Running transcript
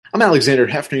I'm Alexander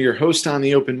Hefner, your host on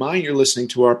The Open Mind. You're listening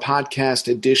to our podcast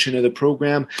edition of the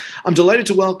program. I'm delighted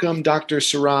to welcome Dr.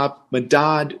 Syra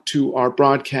Madad to our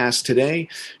broadcast today.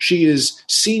 She is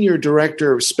Senior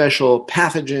Director of Special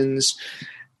Pathogens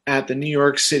at the New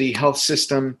York City Health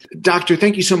System. Doctor,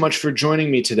 thank you so much for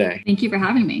joining me today. Thank you for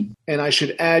having me. And I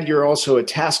should add, you're also a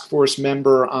task force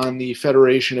member on the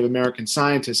Federation of American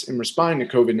Scientists in responding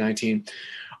to COVID-19.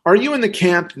 Are you in the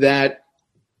camp that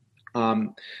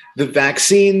the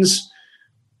vaccines,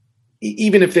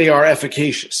 even if they are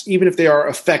efficacious, even if they are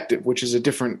effective, which is a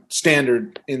different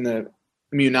standard in the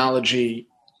immunology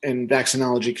and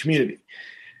vaccinology community,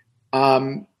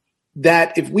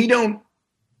 that if we don't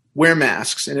wear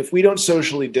masks and if we don't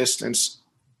socially distance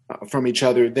from each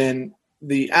other, then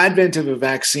the advent of a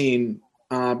vaccine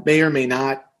may or may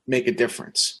not make a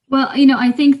difference? Well,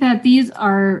 I think that these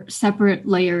are separate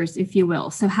layers, if you will.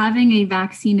 So having a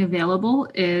vaccine available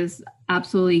is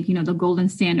absolutely, the golden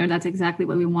standard. That's exactly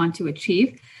what we want to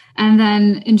achieve. And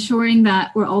then ensuring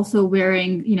that we're also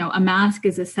wearing, a mask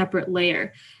is a separate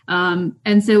layer.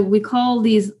 And so we call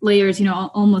these layers,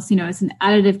 almost, it's an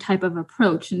additive type of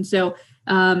approach. And so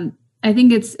I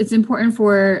think it's important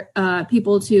for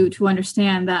people to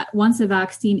understand that once a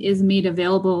vaccine is made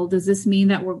available, does this mean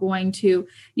that we're going to,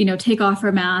 take off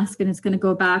our mask and it's going to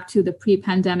go back to the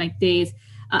pre-pandemic days?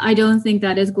 I don't think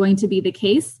that is going to be the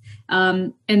case.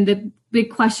 And the big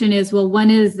question is, well,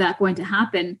 when is that going to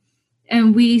happen?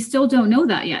 And we still don't know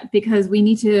that yet because we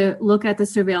need to look at the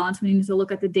surveillance, we need to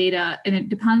look at the data, and it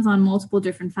depends on multiple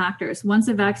different factors. Once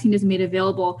a vaccine is made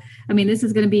available, this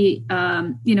is going to be,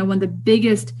 one of the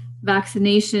biggest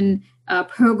vaccination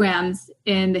programs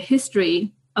in the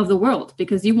history of the world,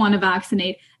 because you want to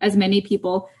vaccinate as many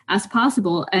people as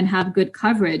possible and have good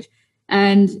coverage.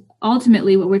 And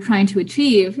ultimately, what we're trying to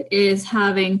achieve is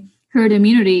having herd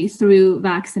immunity through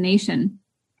vaccination.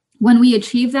 When we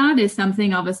achieve that is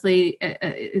something, obviously,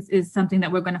 is something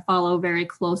that we're going to follow very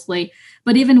closely.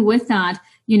 But even with that,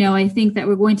 I think that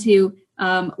we're going to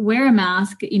wear a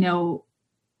mask,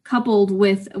 coupled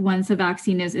with once a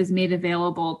vaccine is made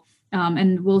available.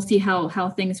 And we'll see how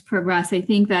things progress. I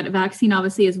think that vaccine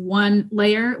obviously is one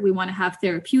layer. We want to have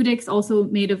therapeutics also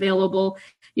made available,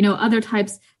 other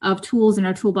types of tools in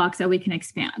our toolbox that we can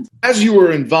expand. As you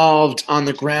were involved on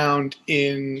the ground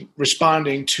in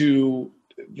responding to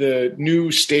the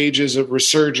new stages of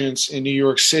resurgence in New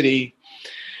York City,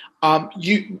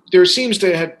 there seems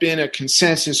to have been a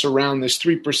consensus around this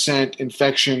 3%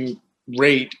 infection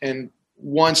rate. And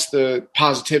once the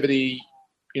positivity,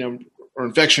 or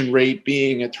infection rate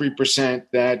being at 3%,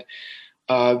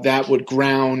 that would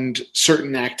ground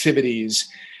certain activities.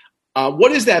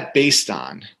 What is that based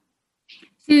on?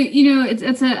 So,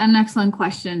 it's an excellent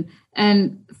question.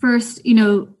 And first,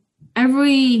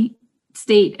 every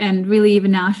state and really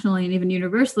even nationally and even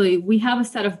universally, we have a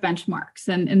set of benchmarks.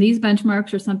 And these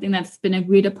benchmarks are something that's been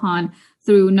agreed upon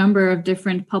through a number of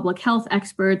different public health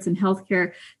experts and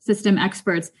healthcare system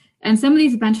experts. And some of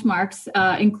these benchmarks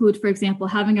include, for example,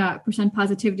 having a percent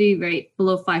positivity rate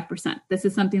below 5%. This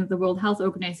is something that the World Health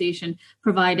Organization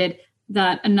provided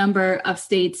that a number of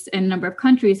states and a number of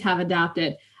countries have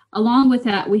adopted. Along with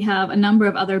that, we have a number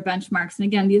of other benchmarks. And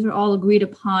again, these are all agreed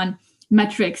upon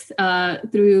metrics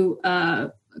through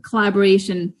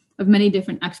collaboration of many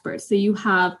different experts. So you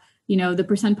have, the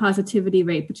percent positivity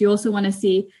rate, but you also want to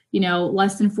see,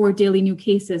 less than 4 daily new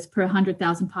cases per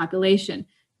 100,000 population.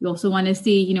 You also want to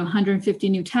see, 150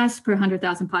 new tests per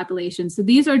 100,000 population. So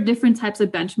these are different types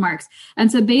of benchmarks.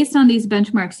 And so based on these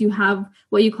benchmarks, you have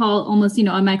what you call almost, a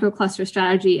microcluster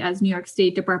strategy, as New York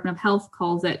State Department of Health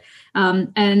calls it.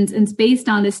 And based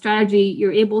on this strategy,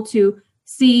 you're able to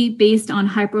see, based on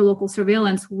hyperlocal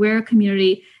surveillance, where a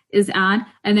community is at.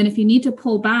 And then if you need to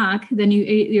pull back, then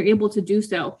you're able to do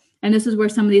so. And this is where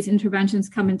some of these interventions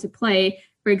come into play.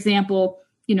 For example,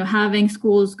 having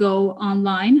schools go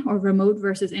online or remote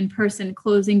versus in person,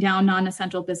 closing down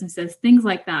non-essential businesses, things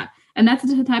like that. And that's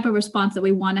the type of response that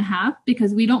we want to have,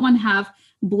 because we don't want to have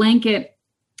blanket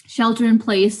shelter in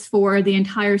place for the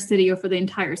entire city or for the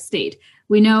entire state.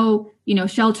 We know,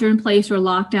 shelter in place or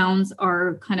lockdowns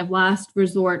are kind of last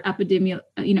resort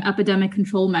epidemic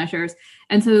control measures.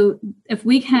 And so if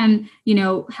we can,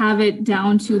 have it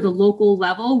down to the local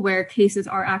level where cases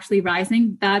are actually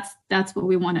rising, that's what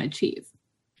we want to achieve.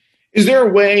 Is there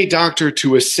a way, doctor,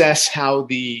 to assess how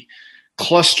the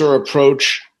cluster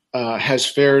approach has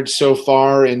fared so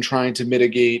far in trying to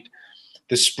mitigate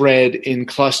the spread in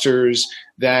clusters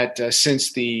that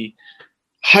since the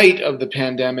height of the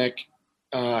pandemic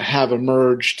have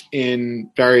emerged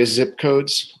in various zip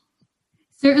codes?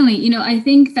 Certainly, I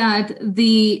think that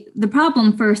the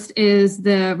problem first is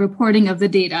the reporting of the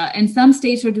data, and some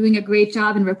states are doing a great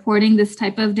job in reporting this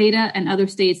type of data, and other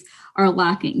states are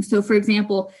lacking. So, for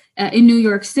example, in New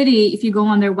York City, if you go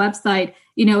on their website,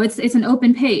 it's an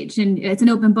open page and it's an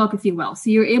open book, if you will. So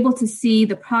you're able to see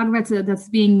the progress that's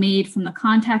being made from the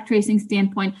contact tracing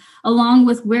standpoint, along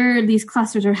with where these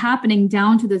clusters are happening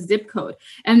down to the zip code.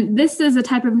 And this is a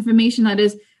type of information that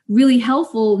is really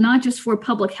helpful, not just for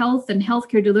public health and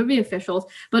healthcare delivery officials,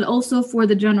 but also for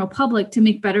the general public to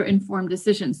make better informed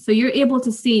decisions. So you're able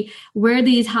to see where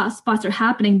these hotspots are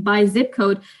happening by zip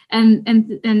code and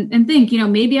think,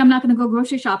 maybe I'm not going to go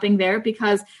grocery shopping there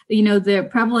because, the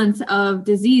prevalence of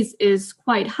disease is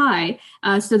quite high.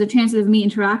 So the chances of me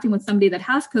interacting with somebody that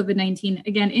has COVID-19,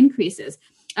 again, increases.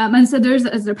 And so there's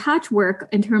a patchwork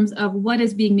in terms of what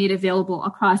is being made available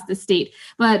across the state.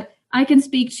 But I can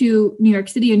speak to New York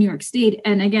City and New York State.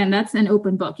 And again, that's an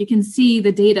open book. You can see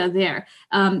the data there.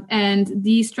 And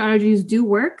these strategies do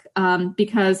work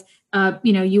because,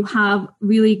 you have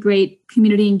really great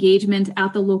community engagement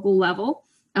at the local level.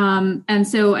 And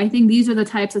so I think these are the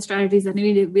types of strategies that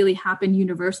need to really happen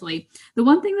universally. The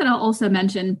one thing that I'll also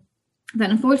mention that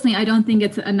unfortunately I don't think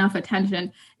gets enough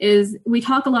attention is we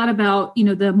talk a lot about,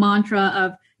 the mantra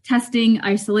of testing,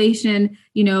 isolation,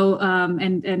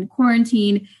 and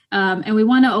quarantine. And we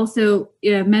want to also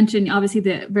mention, obviously,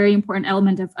 the very important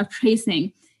element of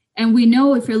tracing. And we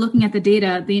know if you're looking at the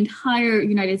data, the entire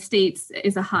United States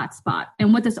is a hotspot.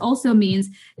 And what this also means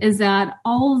is that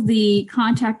all of the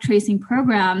contact tracing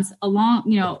programs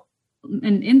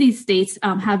in these states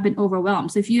have been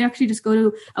overwhelmed. So if you actually just go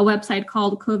to a website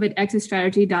called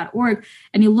covidexitstrategy.org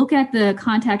and you look at the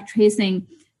contact tracing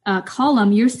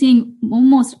column, you're seeing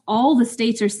almost all the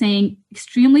states are saying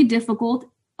extremely difficult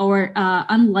or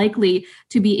unlikely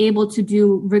to be able to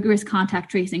do rigorous contact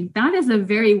tracing. That is a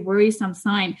very worrisome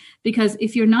sign, because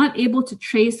if you're not able to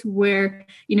trace where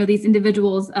these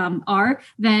individuals are,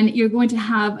 then you're going to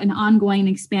have an ongoing and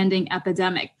expanding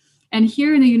epidemic. And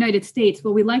here in the United States,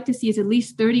 what we like to see is at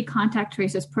least 30 contact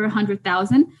tracers per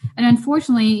 100,000. And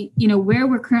unfortunately, where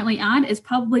we're currently at is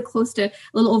probably close to a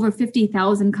little over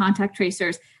 50,000 contact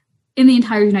tracers in the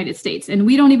entire United States. And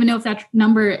we don't even know if that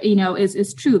number,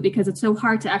 is true, because it's so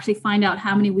hard to actually find out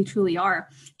how many we truly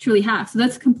have. So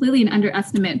that's completely an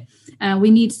underestimate.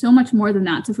 We need so much more than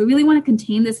that. So if we really want to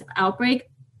contain this outbreak,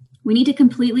 we need to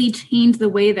completely change the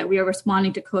way that we are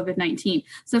responding to COVID-19.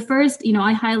 So first,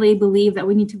 I highly believe that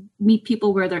we need to meet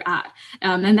people where they're at.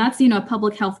 And that's, a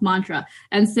public health mantra.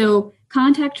 And so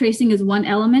contact tracing is one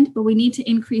element, but we need to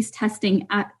increase testing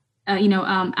at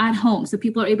home, so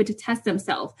people are able to test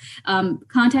themselves.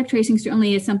 Contact tracing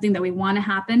certainly is something that we want to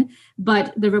happen,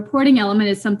 but the reporting element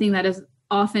is something that is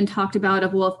often talked about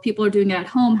of, well, if people are doing it at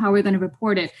home, how are we going to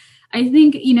report it? I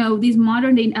think, these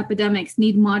modern day epidemics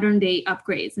need modern day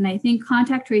upgrades. And I think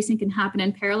contact tracing can happen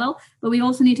in parallel, but we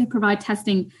also need to provide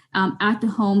testing at the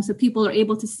home so people are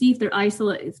able to see if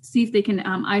they can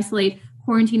isolate,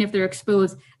 quarantine if they're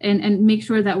exposed, and make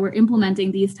sure that we're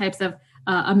implementing these types of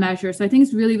a measure. So I think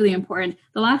it's really, really important.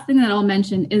 The last thing that I'll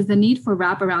mention is the need for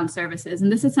wraparound services.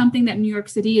 And this is something that New York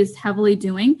City is heavily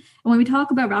doing. And when we talk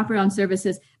about wraparound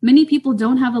services, many people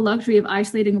don't have the luxury of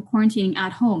isolating or quarantining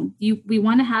at home. We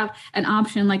want to have an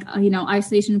option like,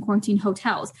 isolation and quarantine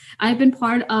hotels. I've been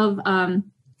part of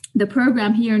the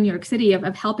program here in New York City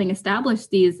of helping establish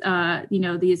these,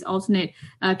 these alternate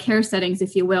care settings,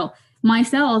 if you will.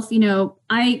 Myself,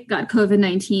 I got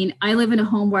COVID-19. I live in a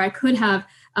home where I could have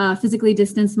physically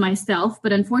distanced myself,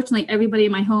 but unfortunately, everybody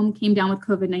in my home came down with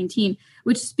COVID-19,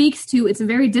 which speaks to it's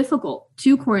very difficult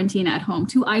to quarantine at home,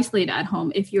 to isolate at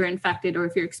home if you're infected or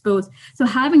if you're exposed. So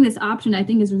having this option, I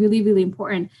think, is really, really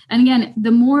important. And again,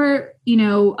 the more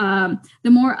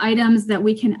items that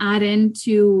we can add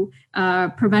into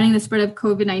preventing the spread of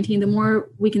COVID-19, the more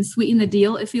we can sweeten the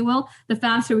deal, if you will, the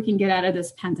faster we can get out of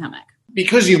this pandemic.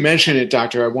 Because you mentioned it,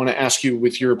 Doctor, I want to ask you,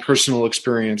 with your personal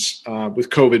experience with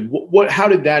COVID, how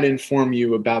did that inform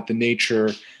you about the nature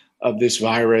of this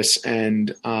virus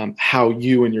and how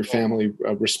you and your family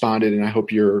responded? And I hope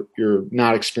you're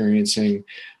not experiencing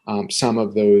some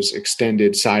of those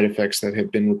extended side effects that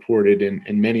have been reported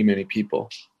in many, many people.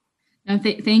 No,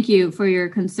 thank you for your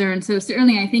concern. So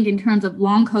certainly, I think in terms of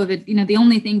long COVID, the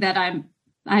only thing that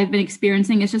I've been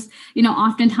experiencing is just,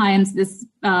 oftentimes this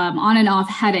on and off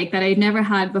headache that I'd never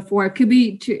had before. It could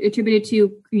be attributed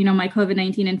to, my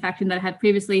COVID-19 infection that I had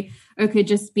previously, or it could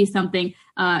just be something,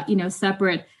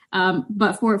 separate.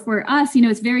 But for us,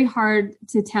 it's very hard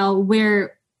to tell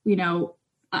where,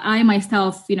 I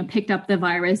myself, picked up the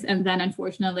virus and then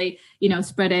unfortunately,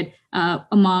 spread it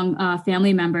among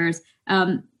family members.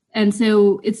 And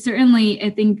so it's certainly, I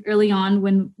think early on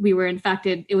when we were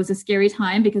infected, it was a scary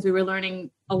time because we were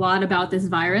learning a lot about this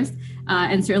virus,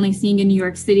 and certainly seeing in New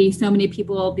York City, so many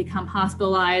people become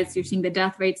hospitalized. You're seeing the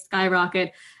death rate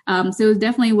skyrocket. So it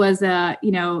definitely was,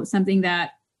 something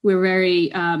that we're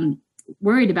very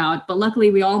worried about, but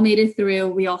luckily we all made it through.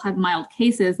 We all had mild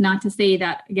cases, not to say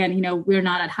that, again, we're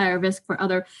not at higher risk for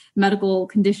other medical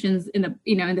conditions in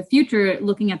the future,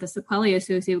 looking at the sequelae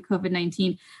associated with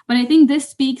COVID-19. But I think this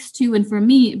speaks to, and for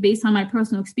me, based on my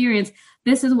personal experience,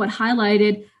 this is what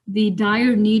highlighted the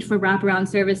dire need for wraparound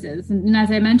services. And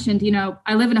as I mentioned,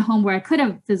 I live in a home where I could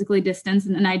have physically distanced,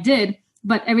 and I did,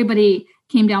 but everybody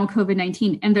came down with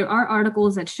COVID-19. And there are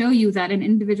articles that show you that an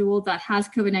individual that has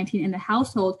COVID-19 in the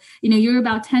household, you're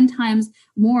about 10 times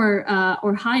more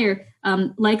or higher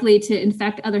likely to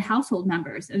infect other household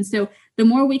members. And so the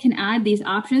more we can add these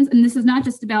options, and this is not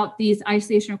just about these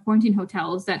isolation or quarantine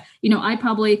hotels that, I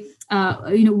probably,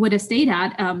 would have stayed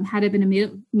at had it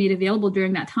been made available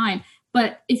during that time.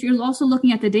 But if you're also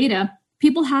looking at the data,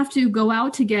 people have to go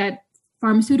out to get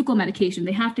pharmaceutical medication.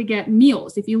 They have to get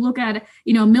meals. If you look at,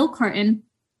 a milk carton,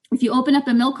 if you open up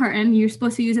a milk carton, you're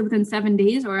supposed to use it within 7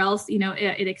 days, or else,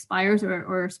 it expires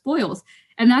or spoils.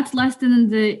 And that's less than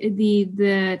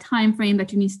the time frame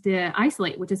that you need to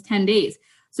isolate, which is 10 days.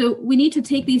 So we need to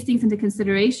take these things into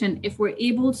consideration. If we're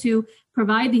able to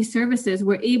provide these services,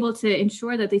 we're able to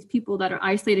ensure that these people that are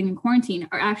isolating in quarantine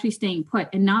are actually staying put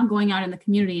and not going out in the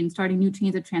community and starting new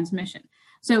chains of transmission.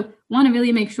 So want to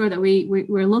really make sure that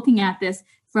we're looking at this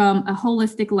from a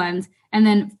holistic lens, and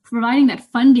then providing that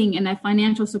funding and that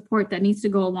financial support that needs to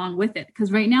go along with it. Because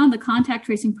right now, the contact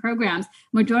tracing programs,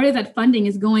 majority of that funding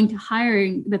is going to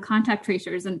hiring the contact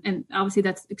tracers. And obviously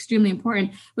that's extremely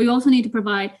important. We also need to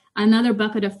provide another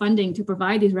bucket of funding to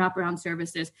provide these wraparound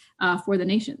services for the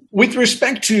nation. With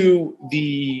respect to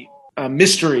the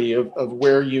mystery of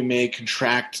where you may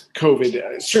contract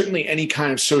COVID, certainly any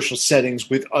kind of social settings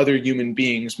with other human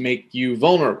beings make you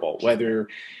vulnerable, whether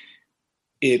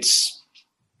it's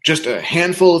just a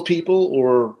handful of people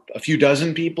or a few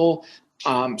dozen people.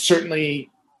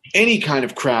 Certainly any kind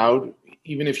of crowd,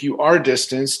 even if you are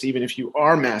distanced, even if you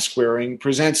are mask wearing,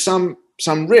 presents some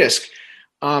risk.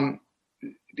 But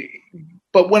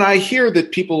when I hear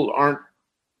that people aren't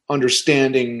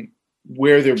understanding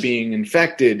where they're being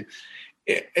infected,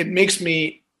 it makes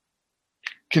me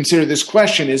consider this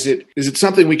question: is it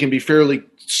something we can be fairly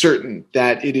certain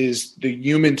that it is the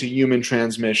human to human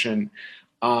transmission,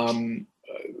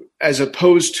 as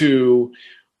opposed to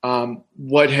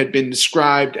what had been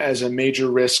described as a major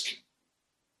risk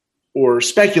or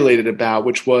speculated about,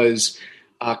 which was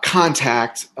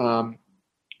contact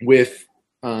with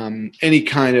any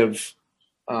kind of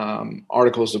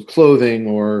articles of clothing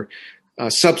or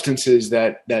substances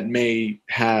that may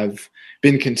have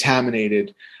been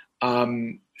contaminated.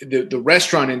 The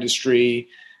restaurant industry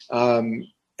and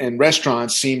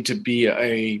restaurants seem to be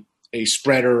a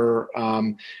spreader,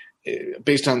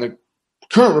 based on the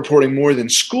current reporting, more than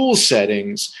school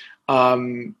settings.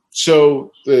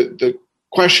 So the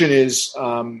question is,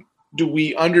 do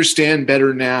we understand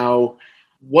better now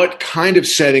what kind of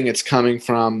setting it's coming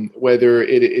from, whether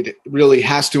it really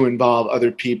has to involve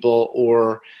other people,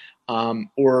 or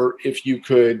if you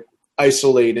could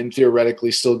isolate and theoretically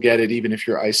still get it even if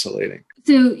you're isolating?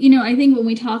 So, I think when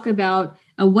we talk about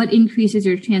what increases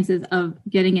your chances of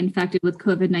getting infected with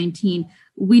COVID-19,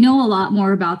 we know a lot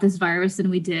more about this virus than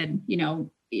we did,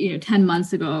 10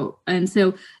 months ago. And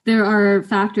so there are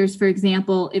factors, for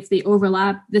example, if they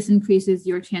overlap, this increases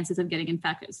your chances of getting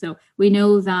infected. So we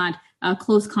know that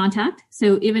close contact.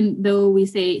 So even though we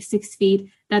say 6 feet,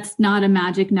 that's not a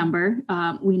magic number.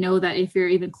 We know that if you're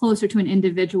even closer to an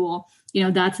individual,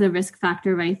 that's a risk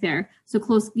factor right there. So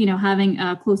close, having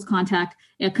close contact,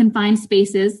 confined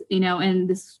spaces, and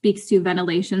this speaks to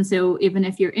ventilation. So even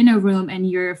if you're in a room and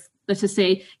you're, let's just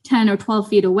say 10 or 12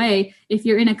 feet away, if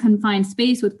you're in a confined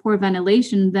space with poor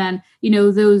ventilation, then,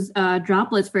 those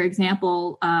droplets, for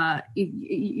example,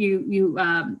 you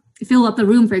fill up the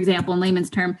room, for example, in layman's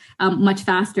term, much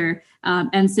faster.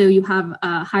 And so you have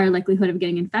a higher likelihood of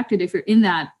getting infected if you're in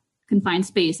that confined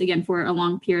space, again, for a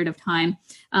long period of time.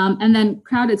 And then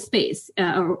crowded space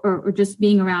or just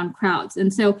being around crowds.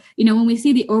 And so, when we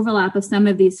see the overlap of some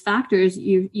of these factors,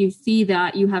 you see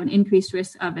that you have an increased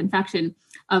risk of infection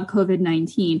of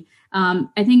COVID-19.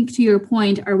 I think to your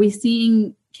point, are we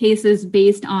seeing cases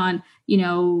based on,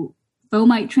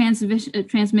 fomite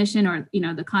transmission or,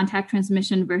 the contact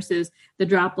transmission versus the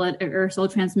droplet or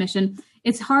aerosol transmission?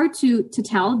 It's hard to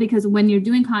tell, because when you're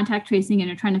doing contact tracing and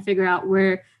you're trying to figure out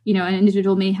where, an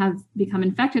individual may have become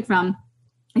infected from,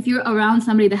 if you're around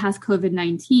somebody that has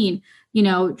COVID-19,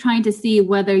 trying to see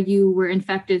whether you were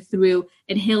infected through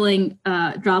inhaling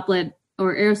droplet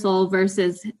or aerosol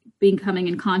versus coming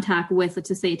in contact with, let's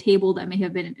just say, a table that may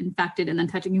have been infected and then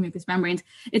touching your mucous membranes,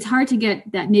 it's hard to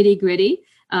get that nitty gritty,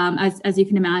 as you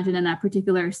can imagine in that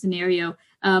particular scenario.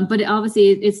 But obviously,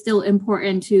 it's still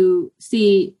important to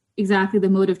see exactly the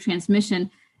mode of transmission.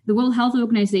 The World Health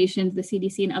Organization, the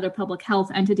CDC, and other public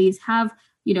health entities have,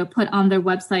 put on their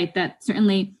website that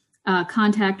certainly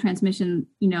contact transmission,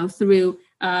 through,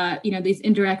 these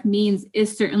indirect means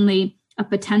is certainly a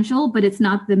potential, but it's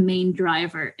not the main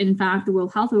driver. In fact, the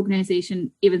World Health Organization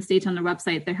even states on their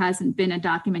website there hasn't been a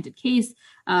documented case,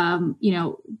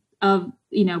 of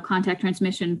contact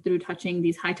transmission through touching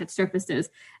these high-touch surfaces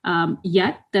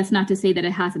yet. That's not to say that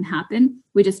it hasn't happened.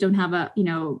 We just don't have a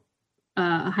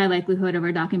high likelihood of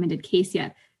a documented case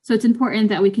yet. So it's important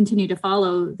that we continue to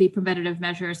follow the preventative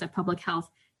measures that public health,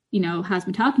 has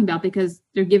been talking about, because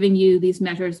they're giving you these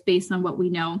measures based on what we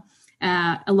know,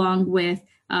 along with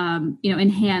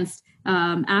enhanced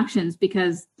actions,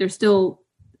 because there's still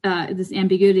this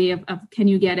ambiguity of can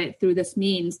you get it through this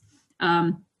means.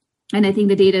 And I think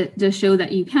the data does show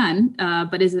that you can,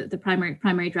 but is it the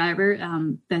primary driver?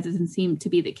 That doesn't seem to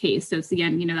be the case. So it's,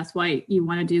 again, that's why you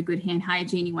want to do good hand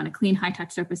hygiene. You want to clean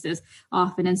high-touch surfaces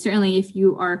often. And certainly if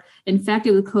you are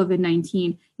infected with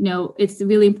COVID-19, it's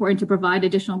really important to provide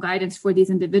additional guidance for these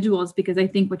individuals, because I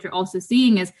think what you're also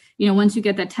seeing is, once you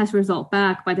get that test result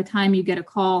back, by the time you get a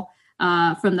call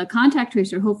from the contact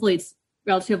tracer, hopefully it's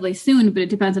relatively soon, but it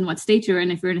depends on what state you're in.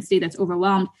 If you're in a state that's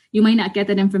overwhelmed, you might not get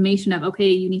that information of, okay,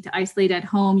 you need to isolate at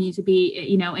home, you need to be,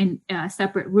 in a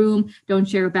separate room, don't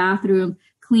share a bathroom,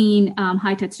 clean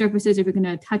high-touch surfaces. If you're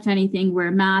going to touch anything, wear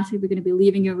a mask. If you're going to be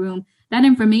leaving your room, that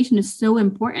information is so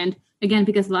important, again,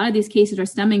 because a lot of these cases are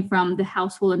stemming from the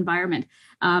household environment.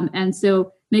 And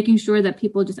so making sure that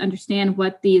people just understand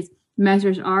what these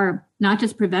measures are, not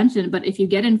just prevention, but if you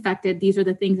get infected, these are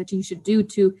the things that you should do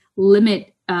to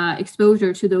limit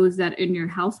exposure to those that are in your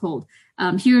household.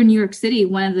 Here in New York City,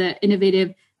 one of the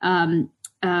innovative,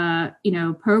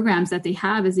 programs that they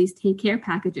have is these take care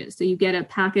packages. So you get a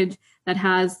package that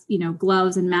has,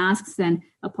 gloves and masks and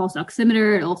a pulse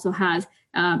oximeter. It also has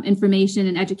information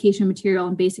and education material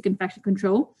and basic infection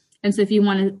control. And so if you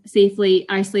want to safely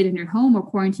isolate in your home or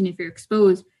quarantine if you're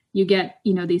exposed, you get,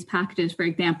 these packages, for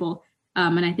example.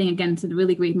 And I think, again, it's a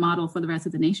really great model for the rest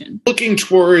of the nation. Looking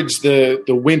towards the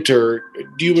winter,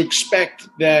 do you expect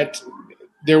that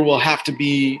there will have to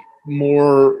be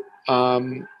more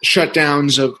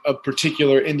shutdowns of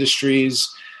particular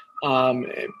industries?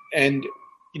 And,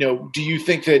 do you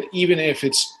think that even if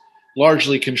it's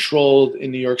largely controlled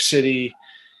in New York City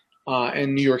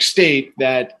and New York State,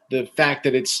 that the fact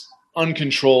that it's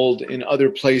uncontrolled in other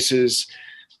places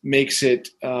makes it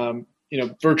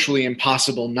virtually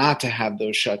impossible not to have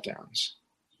those shutdowns?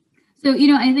 So,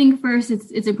 I think first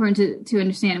it's important to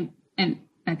understand, and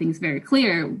I think it's very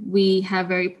clear, we have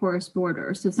very porous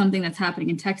borders. So something that's happening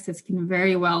in Texas can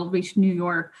very well reach New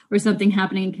York, or something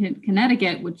happening in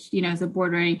Connecticut, which, is a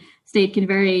bordering state, can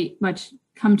very much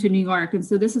come to New York. And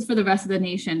so this is for the rest of the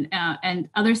nation. And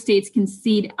other states can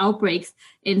seed outbreaks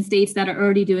in states that are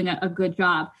already doing a good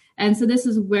job. And so this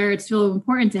is where it's so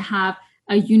important to have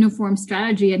a uniform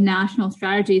strategy, a national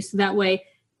strategy. So that way,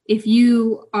 if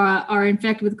you are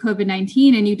infected with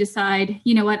COVID-19 and you decide,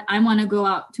 I want to go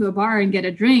out to a bar and get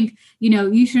a drink,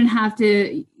 you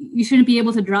shouldn't be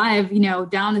able to drive,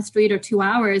 down the street or 2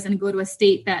 hours and go to a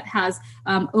state that has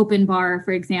open bar,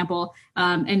 for example,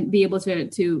 and be able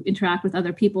to interact with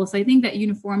other people. So I think that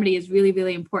uniformity is really,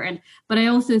 really important. But I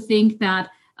also think that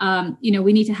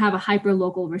we need to have a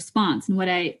hyper-local response. And what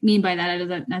I mean by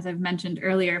that, as I've mentioned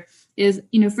earlier, is,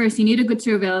 first you need a good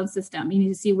surveillance system. You need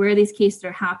to see where these cases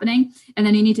are happening. And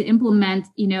then you need to implement,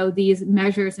 these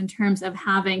measures in terms of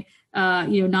having,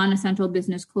 non-essential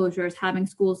business closures, having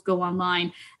schools go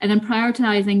online, and then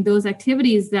prioritizing those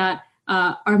activities that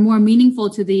are more meaningful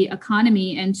to the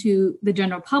economy and to the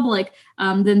general public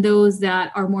than those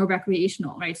that are more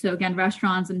recreational, right? So again,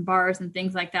 restaurants and bars and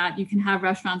things like that, you can have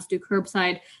restaurants do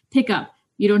curbside pickup.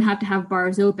 You don't have to have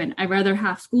bars open. I'd rather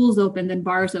have schools open than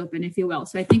bars open, if you will.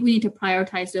 So I think we need to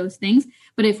prioritize those things.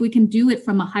 But if we can do it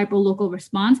from a hyper-local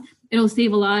response, it'll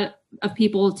save a lot of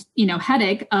people's,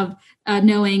 headache of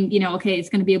knowing, okay, it's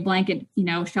going to be a blanket,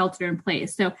 shelter in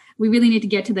place. So we really need to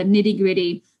get to the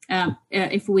nitty-gritty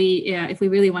if we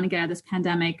really want to get out of this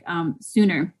pandemic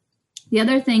sooner. The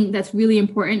other thing that's really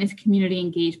important is community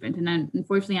engagement. And then,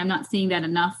 unfortunately, I'm not seeing that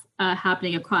enough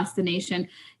happening across the nation.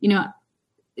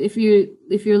 If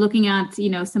you're looking at,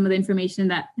 some of the information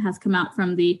that has come out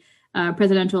from the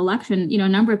presidential election, a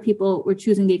number of people were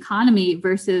choosing the economy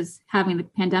versus having the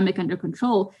pandemic under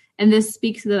control. And this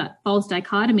speaks to the false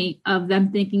dichotomy of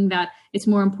them thinking that it's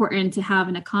more important to have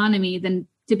an economy than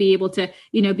to be able to,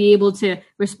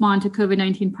 respond to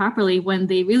COVID-19 properly, when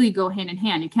they really go hand in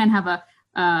hand. You can't have a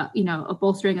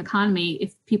bolstering economy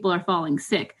if people are falling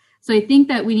sick. So I think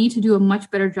that we need to do a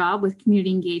much better job with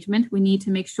community engagement. We need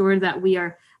to make sure that we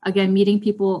are, again, meeting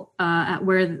people at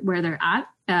where they're at,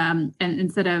 and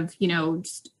instead of,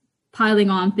 just piling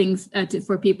on things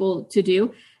for people to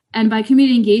do. And by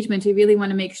community engagement, you really want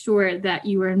to make sure that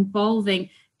you are involving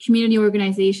community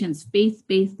organizations,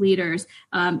 faith-based leaders.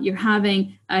 You're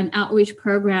having an outreach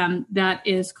program that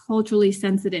is culturally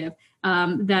sensitive,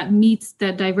 that meets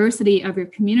the diversity of your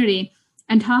community,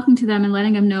 and talking to them and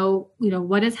letting them know,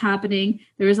 what is happening.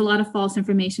 There is a lot of false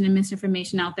information and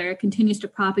misinformation out there. It continues to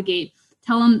propagate.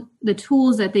 Tell them the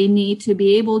tools that they need to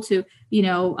be able to,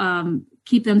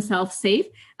 keep themselves safe,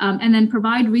 and then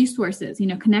provide resources,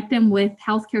 connect them with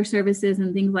healthcare services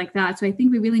and things like that. So I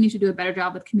think we really need to do a better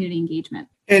job with community engagement.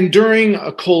 And during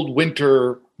a cold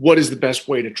winter, what is the best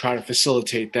way to try to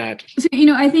facilitate that? So,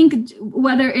 I think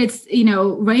whether it's,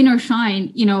 rain or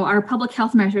shine, our public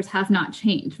health measures have not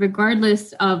changed,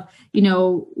 regardless of,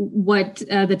 what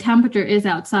the temperature is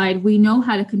outside. We know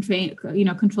how to control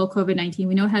COVID-19.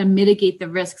 We know how to mitigate the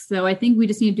risks. So I think we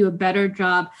just need to do a better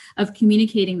job of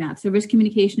communicating that. So risk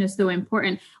communication is so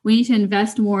important. We need to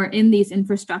invest more in these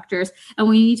infrastructures, and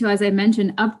we need to, as I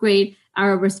mentioned, upgrade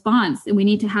our response. And we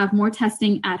need to have more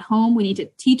testing at home. We need to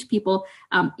teach people,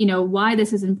 why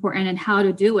this is important and how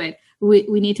to do it.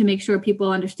 We need to make sure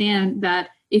people understand that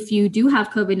if you do have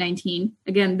COVID-19,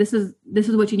 again, this is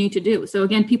what you need to do. So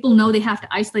again, people know they have to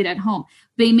isolate at home.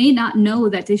 They may not know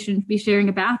that they shouldn't be sharing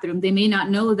a bathroom. They may not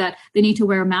know that they need to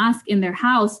wear a mask in their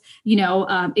house,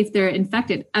 if they're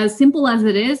infected. As simple as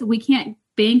it is, we can't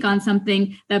bank on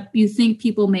something that you think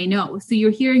people may know. So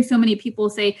you're hearing so many people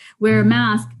say, wear a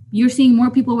mask. You're seeing more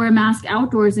people wear a mask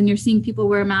outdoors than you're seeing people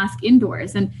wear a mask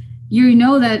indoors. And you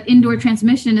know that indoor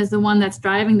transmission is the one that's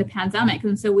driving the pandemic.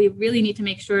 And so we really need to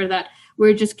make sure that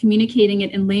we're just communicating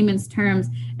it in layman's terms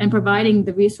and providing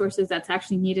the resources that's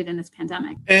actually needed in this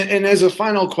pandemic. And as a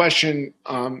final question,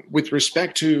 with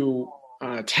respect to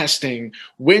testing,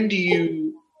 when do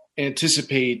you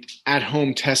anticipate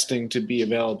at-home testing to be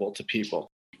available to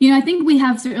people? I think we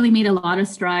have certainly made a lot of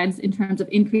strides in terms of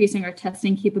increasing our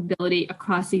testing capability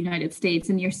across the United States.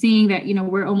 And you're seeing that,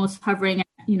 we're almost hovering at,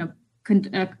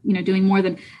 doing more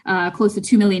than close to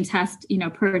 2 million tests,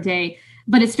 per day.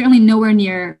 But it's certainly nowhere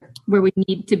near where we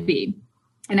need to be.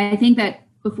 And I think that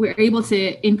if we're able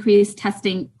to increase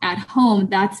testing at home,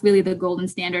 that's really the golden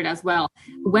standard as well.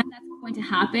 When that's going to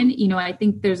happen, I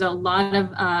think there's a lot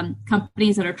of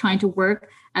companies that are trying to work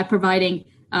at providing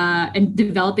and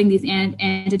developing these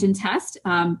antigen tests.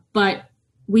 But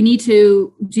we need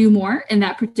to do more in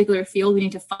that particular field. We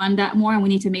need to fund that more, and we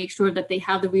need to make sure that they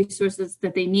have the resources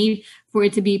that they need for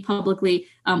it to be publicly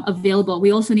available.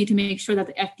 We also need to make sure that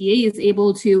the FDA is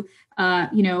able to,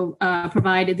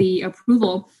 provide the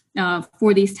approval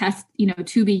for these tests,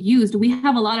 to be used. We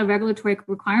have a lot of regulatory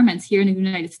requirements here in the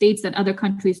United States that other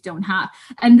countries don't have.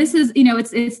 And this is,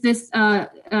 it's this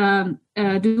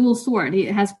dual sword.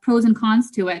 It has pros and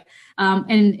cons to it.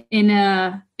 And in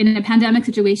a pandemic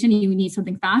situation, you need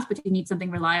something fast, but you need something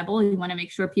reliable. You want to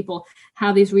make sure people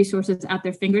have these resources at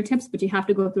their fingertips, but you have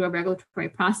to go through a regulatory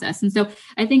process. And so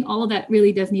I think all of that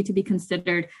really does need to be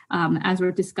considered as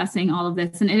we're discussing all of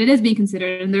this. And it is being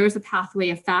considered, and there is a pathway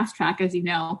of fast track, as you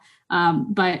know.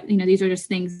 But these are just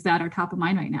things that are top of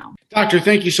mind right now. Doctor,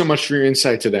 thank you so much for your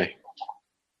insight today.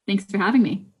 Thanks for having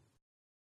me.